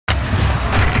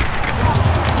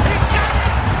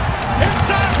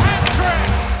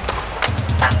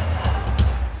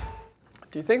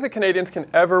you think the Canadiens can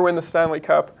ever win the Stanley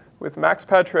Cup with Max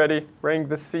Pacioretty wearing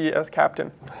the C as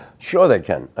captain? Sure they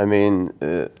can. I mean,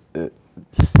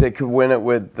 they could win it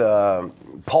with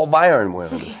Paul Byron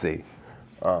wearing the C.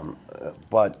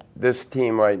 But this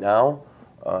team right now,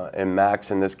 and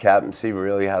Max in this captaincy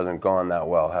really hasn't gone that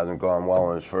well. Hasn't gone well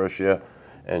in his first year,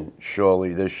 and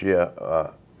surely this year,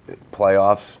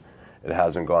 playoffs, it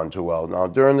hasn't gone too well. Now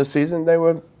during the season, they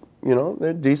were, they're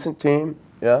a decent team.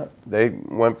 Yeah, they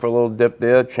went for a little dip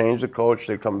there, changed the coach,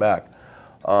 they come back.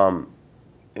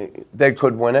 They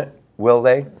could win it. Will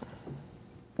they?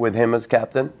 With him as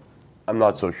captain? I'm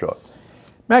not so sure.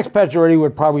 Max Pacioretty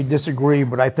would probably disagree,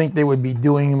 but I think they would be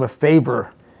doing him a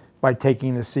favor by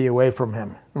taking the C away from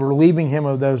him, relieving him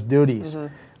of those duties.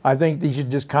 Mm-hmm. I think they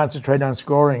should just concentrate on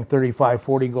scoring 35,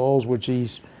 40 goals, which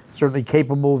he's certainly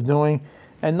capable of doing,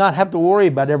 and not have to worry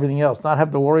about everything else, not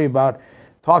have to worry about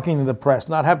talking to the press,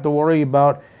 not have to worry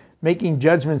about making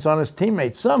judgments on his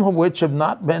teammates, some of which have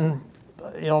not been,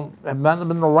 have not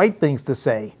been the right things to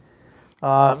say.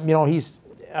 I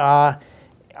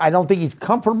don't think he's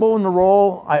comfortable in the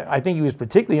role. I think he was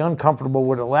particularly uncomfortable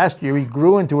with it last year. He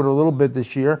grew into it a little bit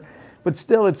this year, but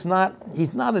still, he's not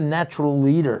a natural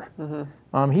leader.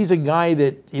 Mm-hmm. He's a guy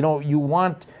that you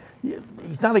want.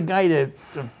 He's not a guy to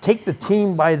take the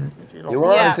team by the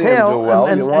tail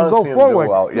and go forward.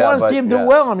 You want to see him do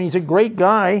well. I mean, he's a great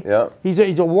guy. Yeah. He's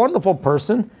a wonderful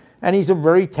person, and he's a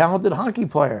very talented hockey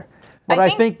player. But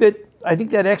I think that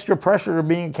extra pressure of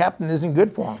being a captain isn't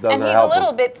good for him. And he's a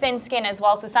little bit thin-skinned as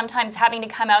well, so sometimes having to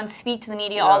come out and speak to the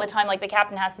media all the time like the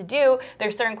captain has to do,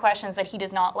 there's certain questions that he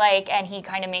does not like, and he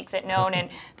kind of makes it known. And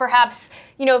perhaps,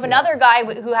 if another guy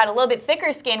who had a little bit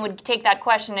thicker skin would take that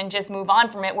question and just move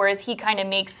on from it, whereas he kind of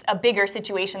makes a bigger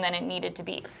situation than it needed to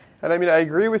be. And I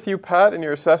agree with you, Pat, in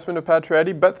your assessment of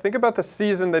Pacioretty, but think about the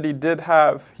season that he did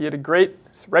have. He had a great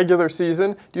regular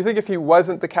season. Do you think if he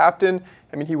wasn't the captain,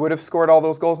 he would have scored all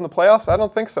those goals in the playoffs? I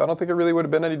don't think so. I don't think it really would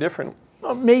have been any different.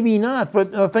 Well, maybe not,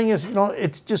 but the thing is,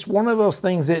 it's just one of those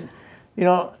things that,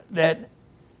 that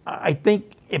I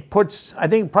think it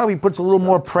probably puts a little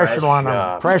more pressure on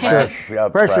him.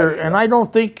 Pressure. And I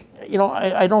don't think,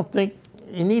 I don't think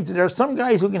he needs it. There are some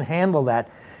guys who can handle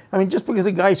that. Just because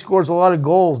a guy scores a lot of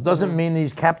goals doesn't mean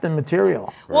he's captain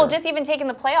material. Well, just even taking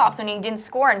the playoffs when he didn't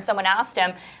score and someone asked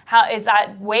him, how is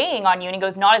that weighing on you? And he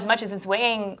goes, not as much as it's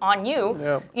weighing on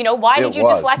you. Yeah. Why did you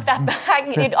deflect that back?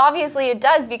 Obviously it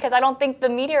does, because I don't think the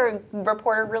media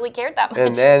reporter really cared that much.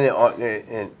 And then,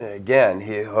 again,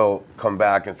 he'll come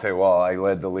back and say, well, I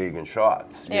led the league in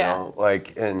shots. You know?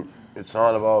 And it's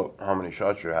not about how many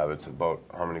shots you have, it's about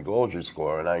how many goals you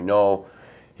score. And I know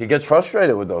he gets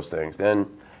frustrated with those things. And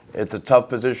it's a tough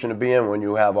position to be in when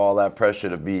you have all that pressure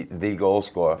to be the goal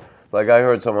scorer. Like I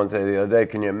heard someone say the other day,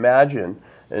 can you imagine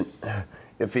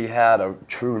if he had a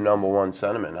true number one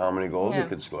centerman, how many goals he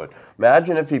could score?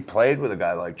 Imagine if he played with a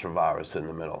guy like Tavares in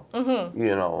the middle.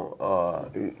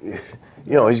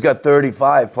 Mm-hmm. He's got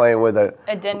 35 playing with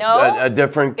a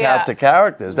different cast of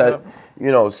characters. That,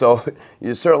 so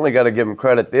you certainly got to give him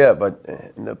credit there. But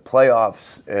in the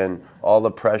playoffs and all the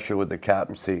pressure with the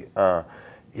captaincy,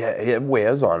 it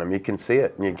wears on him. You can see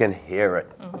it and you can hear it.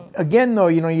 Mm-hmm. Again, though,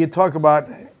 you talk about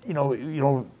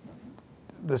the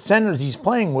centers he's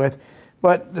playing with,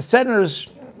 but the centers,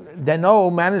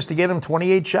 Danault managed to get him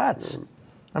 28 shots.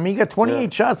 He got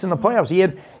 28 shots in the playoffs. He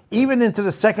had, even into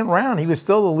the second round, he was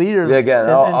still the leader. Yeah, again,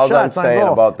 all I'm saying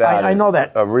about that I know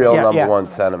that a real number one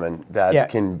centerman that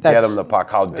can get him the puck.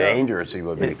 How dangerous he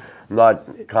would be. I'm not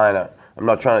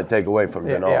trying to take away from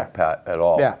Danault, Pat, at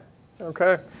all. Yeah.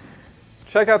 Okay.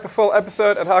 Check out the full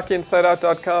episode at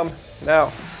hockeyinsideout.com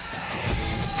now.